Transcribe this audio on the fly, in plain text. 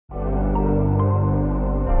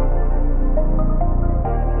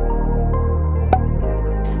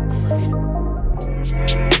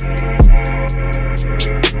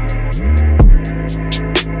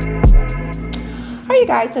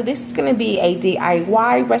guys, so this is going to be a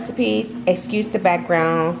DIY recipes. Excuse the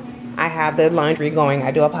background. I have the laundry going.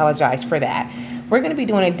 I do apologize for that. We're going to be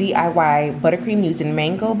doing a DIY buttercream using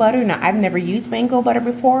mango butter. Now, I've never used mango butter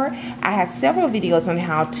before. I have several videos on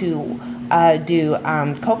how to do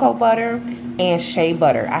cocoa butter and shea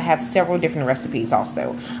butter. I have several different recipes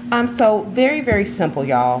also. So very simple,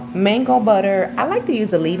 y'all. Mango butter. I like to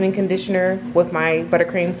use a leave-in conditioner with my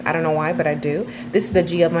buttercreams. I don't know why, but I do. This is the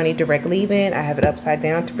Giovanni Direct Leave-In. I have it upside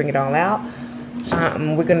down to bring it all out.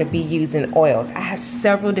 We're going to be using oils. I have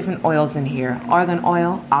several different oils in here. Argan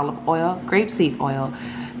oil, olive oil, grapeseed oil,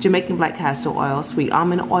 Jamaican black castor oil, sweet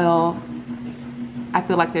almond oil. I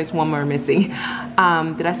feel like there's one more missing.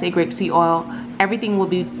 Did I say grapeseed oil? Everything will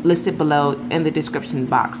be listed below in the description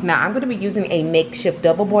box. Now, I'm going to be using a makeshift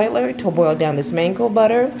double boiler to boil down this mango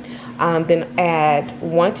butter. Then add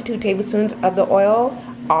 1 to 2 tablespoons of the oil,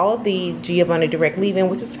 all of the Giovanni Direct Leave-In,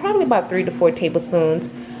 which is probably about 3 to 4 tablespoons.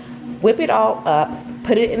 Whip it all up,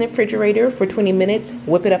 put it in the refrigerator for 20 minutes,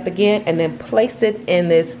 whip it up again, and then place it in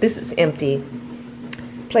this is empty.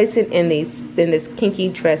 Place it in this Kinky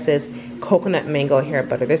Dresses coconut mango hair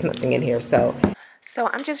butter. There's nothing in here, so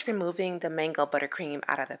I'm just removing the mango buttercream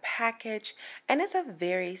out of the package, and it's a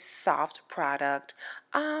very soft product.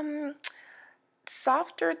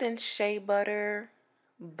 Softer than shea butter,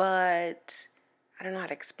 but I don't know how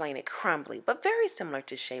to explain it, crumbly, but very similar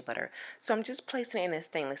to shea butter. So I'm just placing it in a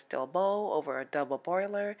stainless steel bowl over a double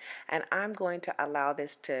boiler, and I'm going to allow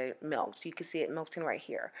this to melt. So you can see it melting right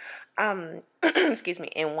here. Excuse me.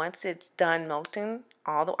 And once it's done melting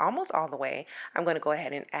almost all the way, I'm going to go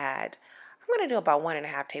ahead and add, I'm going to do about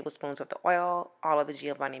 1.5 tablespoons of the oil, all of the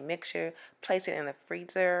Giovanni mixture, place it in the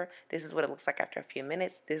freezer. This is what it looks like after a few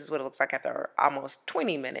minutes. This is what it looks like after almost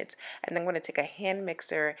 20 minutes. And then I'm going to take a hand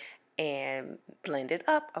mixer and blend it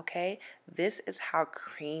up. Okay, this is how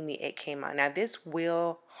creamy it came out. Now this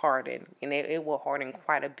will harden, and it will harden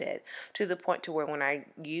quite a bit, to the point to where when I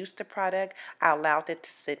used the product, I allowed it to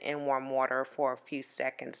sit in warm water for a few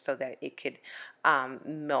seconds so that it could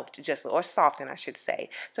melt just, or soften I should say.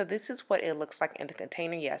 So this is what it looks like in the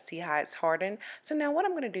container. Yeah, see how it's hardened? So now what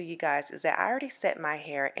I'm going to do, you guys, is that I already set my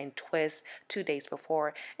hair in twists 2 days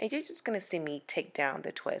before, and you're just going to see me take down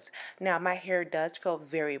the twist. Now my hair does feel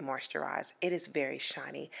very moisturized. It is very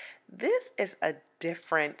shiny. This is a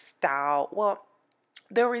different style. Well,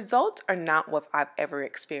 the results are not what I've ever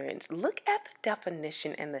experienced. Look at the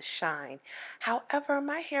definition and the shine. However,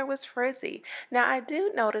 my hair was frizzy. Now, I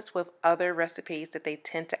do notice with other recipes that they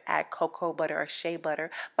tend to add cocoa butter or shea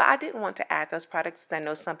butter, but I didn't want to add those products because I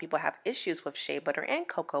know some people have issues with shea butter and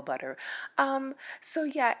cocoa butter. So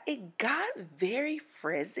yeah, it got very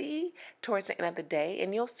frizzy towards the end of the day,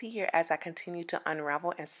 and you'll see here as I continue to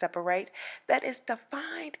unravel and separate that it's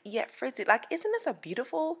defined yet frizzy. Like, isn't this a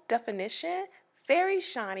beautiful definition? Very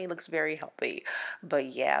shiny, looks very healthy. But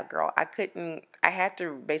yeah, girl, I had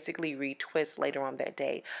to basically retwist later on that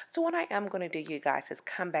day. So what I am going to do, you guys, is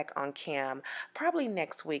come back on cam probably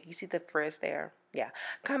next week. You see the frizz there? Yeah,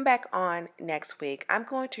 come back on next week. I'm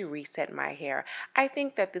going to reset my hair. I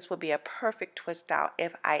think that this would be a perfect twist out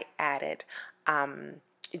if I added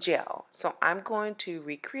gel. So I'm going to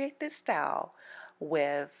recreate this style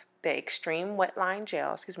with the Extreme Wetline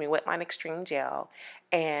Gel, Wetline Extreme Gel,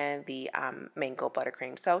 and the Mango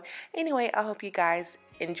Buttercream. So anyway, I hope you guys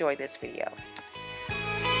enjoy this video.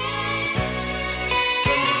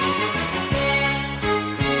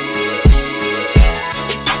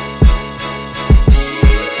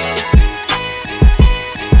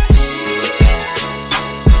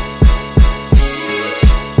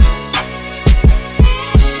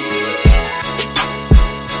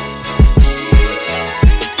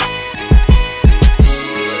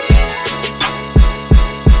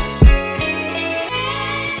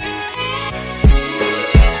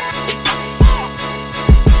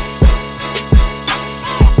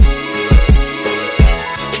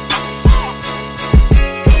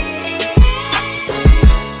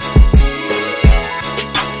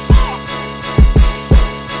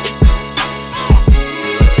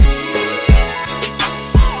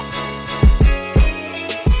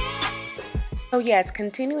 So yes,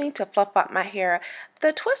 continuing to fluff up my hair.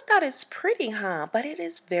 The twist out is pretty, but it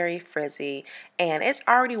is very frizzy, and it's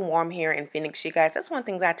already warm here in Phoenix, you guys. That's one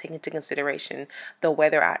thing I take into consideration, the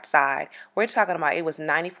weather outside. We're talking about it was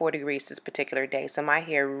 94 degrees this particular day, so my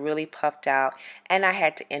hair really puffed out, and I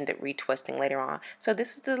had to end up retwisting later on. So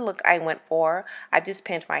this is the look I went for. I just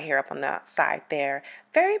pinned my hair up on the side there.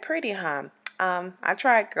 Very pretty, I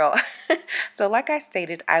tried, girl. So like I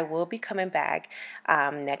stated, I will be coming back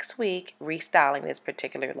next week restyling this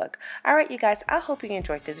particular look. All right, you guys, I hope you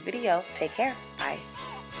enjoyed this video. Take care. Bye.